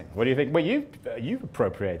amazing. What do you think? Well, you've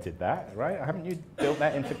appropriated that, right? Haven't you built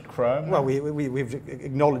that into Chrome? Well, we've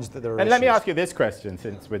acknowledged that there are And issues. let me ask you this question,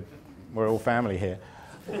 since we're all family here.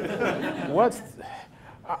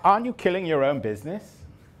 Aren't you killing your own business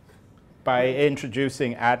by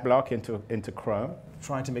introducing AdBlock into Chrome?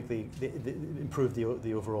 Trying to make improve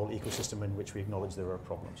the overall ecosystem in which we acknowledge there are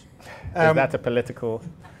problems. Is that a political?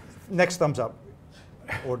 Next thumbs up,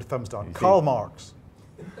 or the thumbs down. Karl Marx.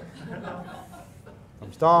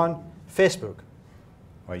 Thumbs down. Facebook.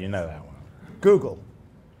 Well, you know that one. Google.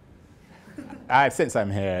 Since I'm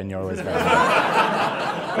here, and you're always very.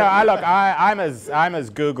 No, I'm as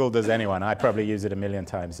Googled as anyone. I probably use it 1 million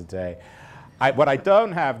times a day. What I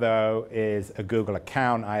don't have, though, is a Google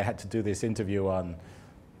account. I had to do this interview on.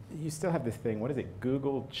 You still have this thing. What is it?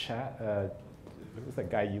 Google Chat. What's that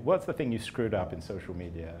guy? What's the thing you screwed up in social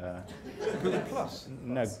media? Google Plus.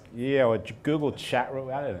 No, yeah, or Google Chat Room.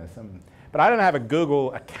 I don't know. But I don't have a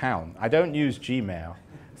Google account. I don't use Gmail.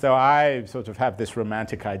 So I sort of have this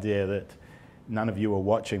romantic idea that none of you are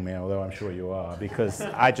watching me, although I'm sure you are, because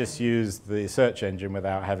I just use the search engine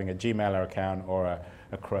without having a Gmail account or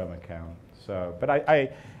a Chrome account. So, but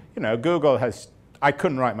Google has. I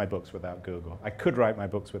couldn't write my books without Google. I could write my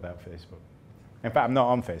books without Facebook. In fact, I'm not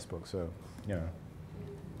on Facebook, so you know.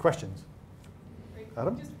 Questions?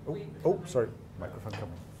 Adam? Oh, sorry. Microphone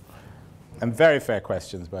coming. And very fair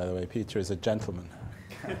questions, by the way. Peter is a gentleman.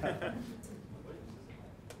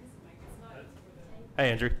 Hey,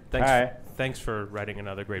 Andrew. Thanks for writing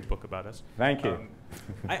another great book about us. Thank you.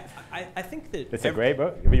 I think that it's a great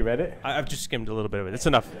book. Have you read it? I've just skimmed a little bit of it. It's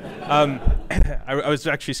enough. I was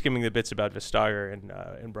actually skimming the bits about Vestager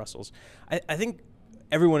in Brussels. I think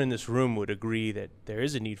everyone in this room would agree that there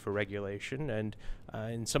is a need for regulation, and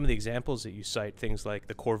in some of the examples that you cite, things like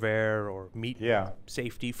the Corvair or meat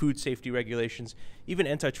safety, food safety regulations, even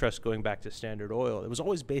antitrust going back to Standard Oil, it was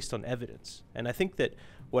always based on evidence. And I think that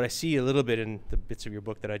what I see a little bit in the bits of your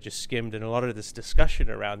book that I just skimmed and a lot of this discussion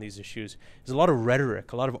around these issues is a lot of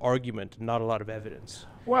rhetoric, a lot of argument, not a lot of evidence.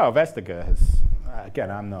 Well, Vestager has, again,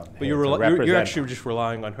 I'm not. But you're actually just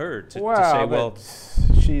relying on her to say, well,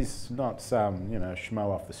 she's not some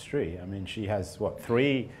schmo off the street. I mean, she has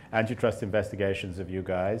 3 antitrust investigations of you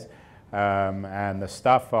guys, and the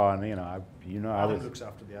stuff on I was looks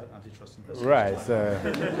after the antitrust investigation. Right.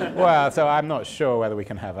 So, so I'm not sure whether we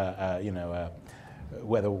can have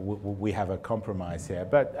whether we have a compromise here.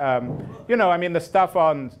 But, I mean, the stuff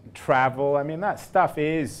on travel, I mean, that stuff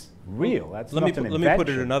is real. That's not an invention. Let me put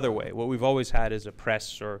it another way. What we've always had is a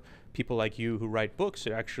press or people like you who write books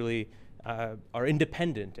that actually are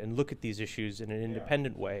independent and look at these issues in an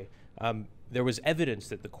independent way. There was evidence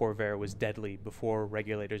that the Corvair was deadly before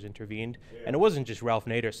regulators intervened. And it wasn't just Ralph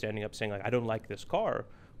Nader standing up saying, like, I don't like this car.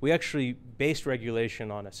 We actually based regulation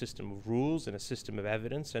on a system of rules and a system of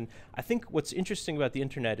evidence. And I think what's interesting about the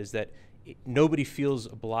internet is that nobody feels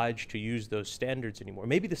obliged to use those standards anymore.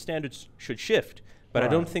 Maybe the standards should shift, but I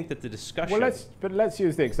don't think that the discussion... Well, let's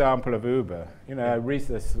use the example of Uber.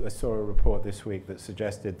 I saw a report this week that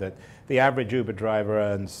suggested that the average Uber driver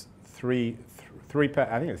earns I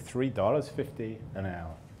think it's $3.50 an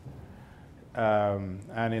hour.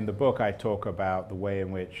 And in the book, I talk about the way in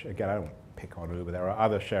which, again, I don't pick on Uber, there are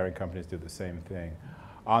other sharing companies do the same thing,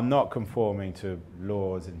 are not conforming to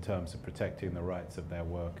laws in terms of protecting the rights of their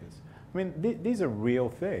workers. I mean, these are real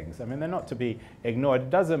things. I mean, they're not to be ignored. It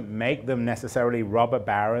doesn't make them necessarily robber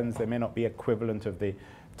barons. They may not be equivalent of the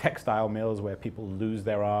textile mills where people lose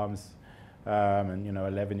their arms and,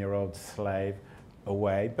 11-year-old slave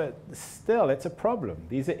away. But still, it's a problem.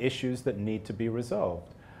 These are issues that need to be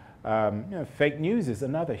resolved. Fake news is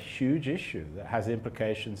another huge issue that has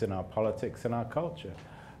implications in our politics and our culture.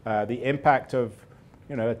 The impact of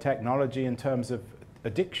technology in terms of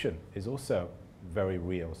addiction is also very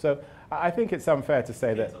real. So I think it's unfair to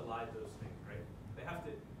say that... They have to lie those things, right? They have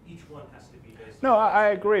to, each No, I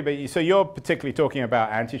agree, but so you're particularly talking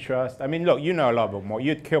about antitrust. I mean, look, you know a lot more.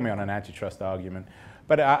 You'd kill me on an antitrust argument,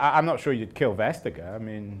 but I'm not sure you'd kill Vestager. I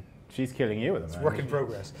mean, she's killing you with them. It's work in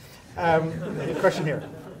progress. Question here.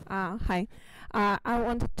 Hi. I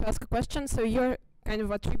wanted to ask a question. So you're kind of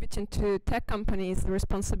attributing to tech companies the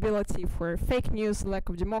responsibility for fake news, lack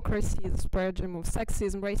of democracy, the spread of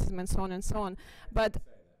sexism, racism, and so on and so on. But,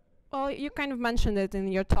 well, you kind of mentioned it in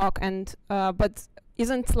your talk, and but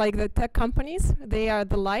isn't like the tech companies, they are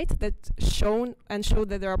the light that show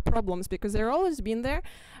that there are problems, because they're always been there,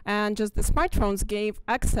 and just the smartphones gave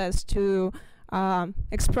access to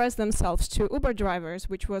express themselves to Uber drivers,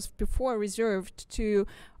 which was before reserved to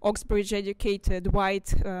Oxbridge-educated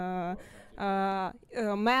white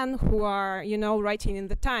men who are, you know, writing in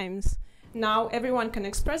the Times. Now everyone can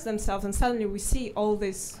express themselves, and suddenly we see all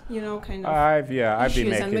this, you know, kind of I've been issues,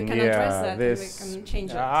 making, and we can address that, and we can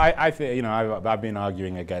change it. I think, you know, I've been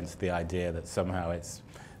arguing against the idea that somehow it's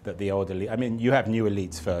that the old elite. I mean, you have new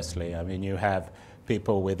elites. Firstly, I mean, you have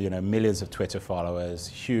people with, you know, millions of Twitter followers,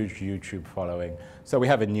 huge YouTube following. So we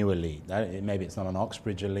have a new elite. Maybe it's not an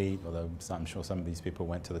Oxbridge elite, although I'm sure some of these people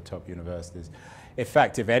went to the top universities. In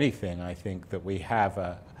fact, if anything, I think that we have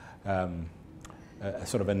a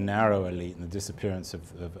sort of a narrow elite and the disappearance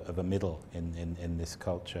of a middle in this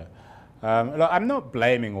culture. Look, I'm not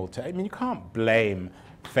blaming I mean, you can't blame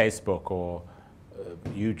Facebook or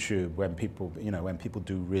YouTube when people, you know, when people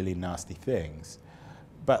do really nasty things.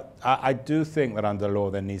 But I do think that under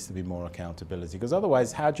law there needs to be more accountability, because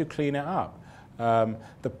otherwise, how do you clean it up?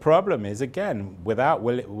 The problem is, again, without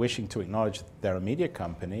wishing to acknowledge they're a media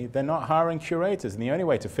company, they're not hiring curators. And the only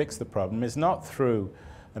way to fix the problem is not through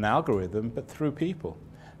an algorithm, but through people.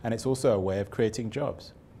 And it's also a way of creating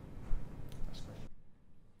jobs.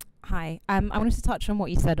 Hi. I wanted to touch on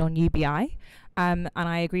what you said on UBI. And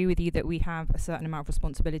I agree with you that we have a certain amount of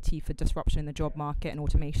responsibility for disruption in the job market and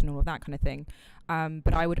automation, all of that kind of thing.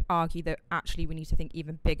 But I would argue that actually we need to think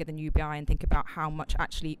even bigger than UBI and think about how much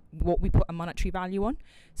actually what we put a monetary value on.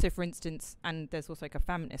 So for instance, and there's also like a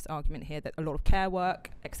feminist argument here that a lot of care work,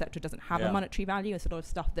 etc., doesn't have a monetary value. It's a lot of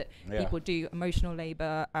stuff that people do, emotional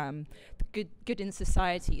labor, good in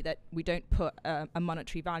society that we don't put a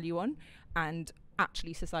monetary value on, and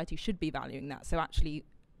actually society should be valuing that. So actually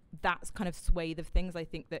that's kind of swathe of things. I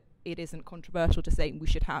think that it isn't controversial to say we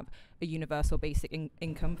should have a universal basic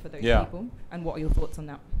income for those people. And what are your thoughts on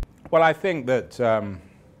that? Well, I think that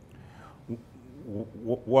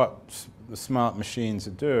what the smart machines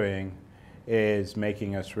are doing is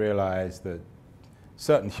making us realize that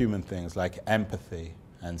certain human things like empathy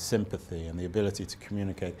and sympathy and the ability to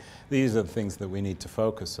communicate, these are the things that we need to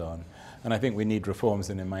focus on. And I think we need reforms,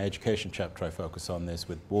 and in my education chapter I focus on this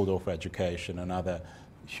with Waldorf education and other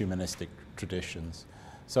humanistic traditions.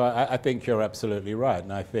 So I think you're absolutely right,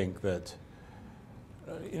 and I think that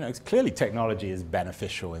you know, clearly technology is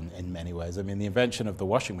beneficial in many ways. I mean, the invention of the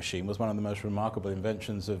washing machine was one of the most remarkable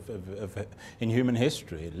inventions in human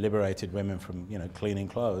history. It liberated women from, you know, cleaning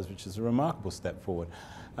clothes, which is a remarkable step forward.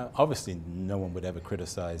 Obviously, no one would ever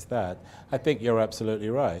criticize that. I think you're absolutely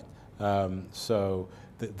right. So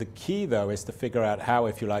the key, though, is to figure out how,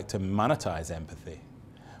 if you like, to monetize empathy.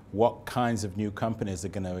 What kinds of new companies are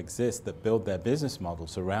going to exist that build their business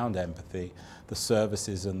models around empathy, the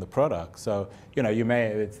services and the products. So, you know,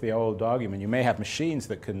 it's the old argument, you may have machines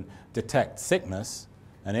that can detect sickness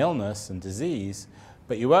and illness and disease,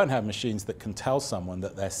 but you won't have machines that can tell someone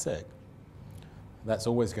that they're sick. That's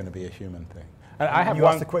always going to be a human thing. And I have you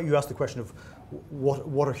asked the question of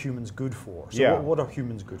what are humans good for? So what are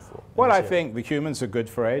humans good for? Well, I think the humans are good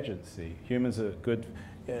for agency. Humans are good.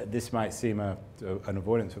 This might seem an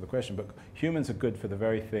avoidance of the question, but humans are good for the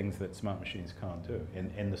very things that smart machines can't do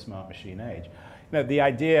in the smart machine age. You know, the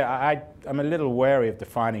idea, I'm a little wary of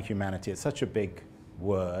defining humanity. It's such a big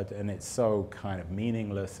word, and it's so kind of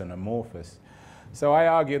meaningless and amorphous. So I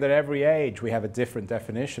argue that every age we have a different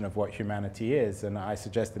definition of what humanity is, and I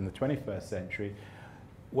suggest in the 21st century,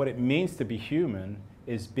 what it means to be human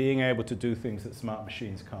is being able to do things that smart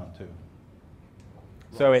machines can't do.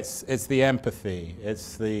 So it's the empathy,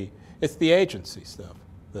 it's the agency stuff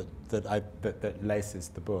that laces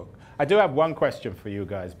the book. I do have one question for you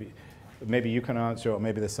guys. Maybe you can answer, or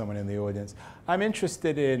maybe there's someone in the audience. I'm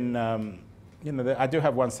interested in, you know, I do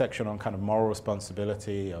have one section on kind of moral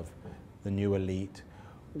responsibility of the new elite.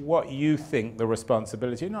 What you think the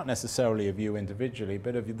responsibility, not necessarily of you individually,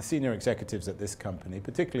 but of the senior executives at this company,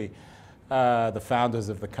 particularly the founders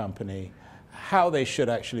of the company, how they should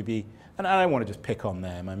actually be. And I don't want to just pick on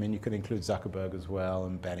them. I mean, you could include Zuckerberg as well,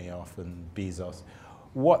 and Benioff and Bezos.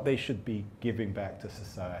 What they should be giving back to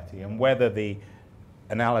society, and whether the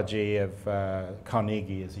analogy of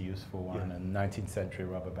Carnegie is a useful one, and 19th century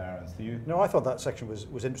robber barons. Do you? No, I thought that section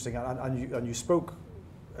was interesting, and you spoke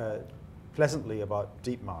pleasantly about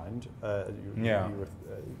DeepMind.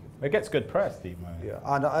 It gets good press, DeepMind. Yeah,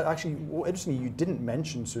 and actually, interestingly, you didn't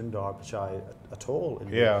mention Sundar Pichai at all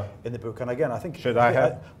in the book. And again, I think I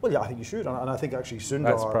have? Well, yeah, I think you should, and I think actually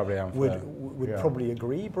Sundar would probably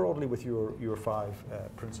agree broadly with your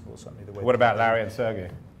 5 principles. Certainly, the way. What about Larry and Sergey?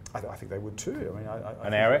 I think they would too. I mean,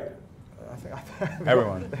 and Eric? I think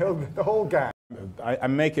everyone. The whole gang. I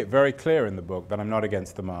make it very clear in the book that I'm not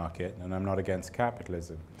against the market and I'm not against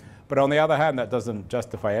capitalism. But on the other hand, that doesn't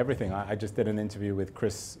justify everything. I just did an interview with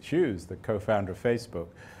Chris Hughes, the co-founder of Facebook.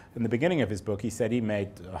 In the beginning of his book, he said he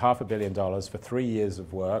made $500 million for 3 years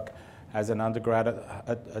of work as an undergrad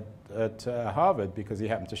at Harvard because he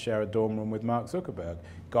happened to share a dorm room with Mark Zuckerberg.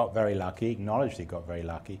 Got very lucky, acknowledged he got very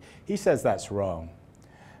lucky. He says that's wrong.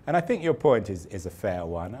 And I think your point is a fair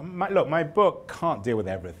one. Look, my book can't deal with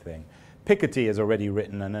everything. Piketty has already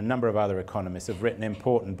written, and a number of other economists have written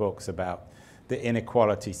important books about the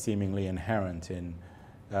inequality seemingly inherent in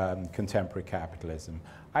contemporary capitalism.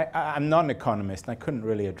 I'm not an economist, and I couldn't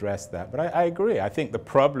really address that, but I agree. I think the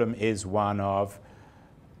problem is one of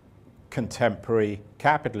contemporary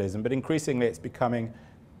capitalism, but increasingly it's becoming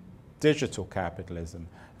digital capitalism.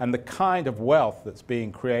 And the kind of wealth that's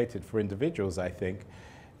being created for individuals, I think,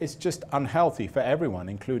 is just unhealthy for everyone,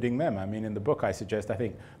 including them. I mean, in the book I suggest, I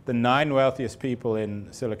think the 9 wealthiest people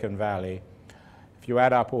in Silicon Valley, if you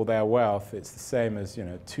add up all their wealth, it's the same as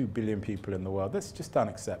 2 billion people in the world. That's just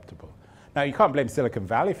unacceptable. Now, you can't blame Silicon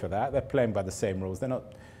Valley for that. They're playing by the same rules. They're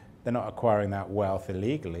not acquiring that wealth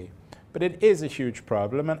illegally. But it is a huge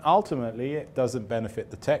problem, and ultimately it doesn't benefit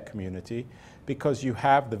the tech community because you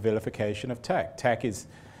have the vilification of tech. Tech is,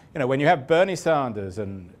 when you have Bernie Sanders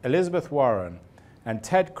and Elizabeth Warren and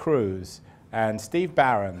Ted Cruz and Steve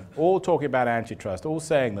Barron all talking about antitrust, all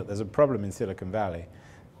saying that there's a problem in Silicon Valley,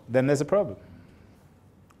 then there's a problem.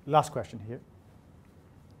 Last question here.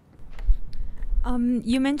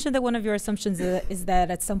 You mentioned that one of your assumptions is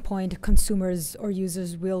that at some point consumers or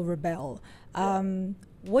users will rebel.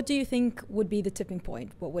 What do you think would be the tipping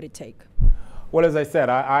point? What would it take? Well, as I said,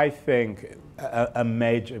 I think a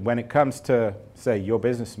major, when it comes to, say, your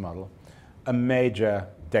business model, a major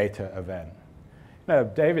data event.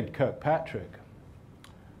 David Kirkpatrick,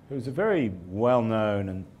 who's a very well-known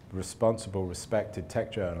and responsible, respected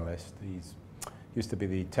tech journalist. He's used to be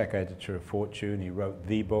the tech editor of Fortune. He wrote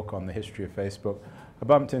the book on the history of Facebook. I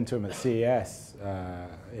bumped into him at CES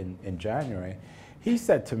in January. He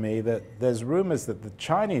said to me that there's rumors that the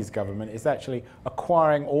Chinese government is actually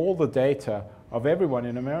acquiring all the data of everyone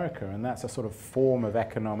in America, and that's a sort of form of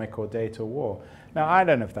economic or data war. Now, I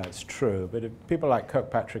don't know if that's true, but if people like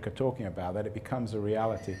Kirkpatrick are talking about that, it becomes a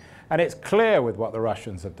reality. And it's clear with what the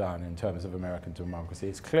Russians have done in terms of American democracy.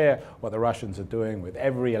 It's clear what the Russians are doing with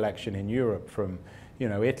every election in Europe, from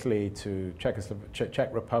Italy to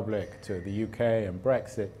Czech Republic to the UK and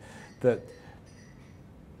Brexit, that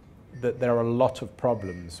there are a lot of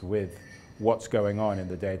problems with what's going on in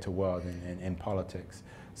the data world in politics.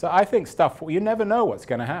 So I think you never know what's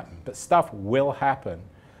going to happen, but stuff will happen.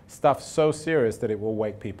 Stuff so serious that it will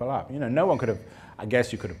wake people up. No one could have, I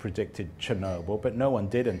guess you could have predicted Chernobyl, but no one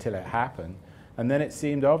did until it happened. And then it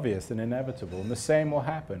seemed obvious and inevitable, and the same will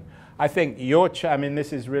happen. I think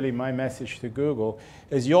this is really my message to Google,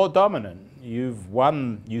 is you're dominant. You've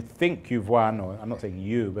won, you think you've won, or I'm not saying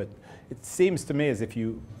you, but it seems to me as if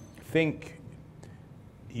you think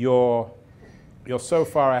you're so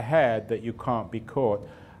far ahead that you can't be caught.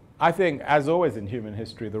 I think, as always in human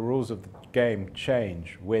history, the rules of the game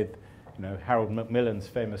change with, Harold Macmillan's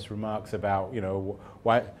famous remarks about,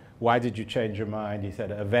 why did you change your mind? He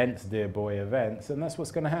said, events, dear boy, events. And that's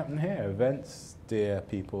what's going to happen here. Events, dear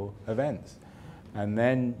people, events. And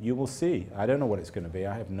then you will see. I don't know what it's going to be.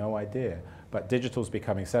 I have no idea. But digital's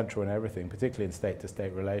becoming central in everything, particularly in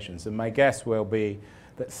state-to-state relations. And my guess will be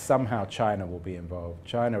that somehow China will be involved.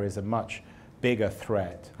 China is a much bigger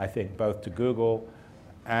threat, I think, both to Google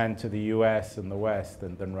and to the US and the West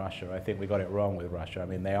than Russia. I think we got it wrong with Russia. I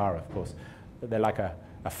mean, they are, of course, they're like a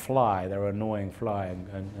fly. They're an annoying fly,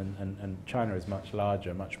 and China is much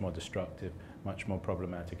larger, much more destructive, much more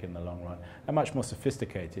problematic in the long run, and much more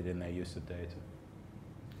sophisticated in their use of data.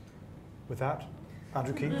 With that,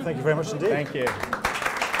 Andrew Keane, thank you very much indeed. Thank you.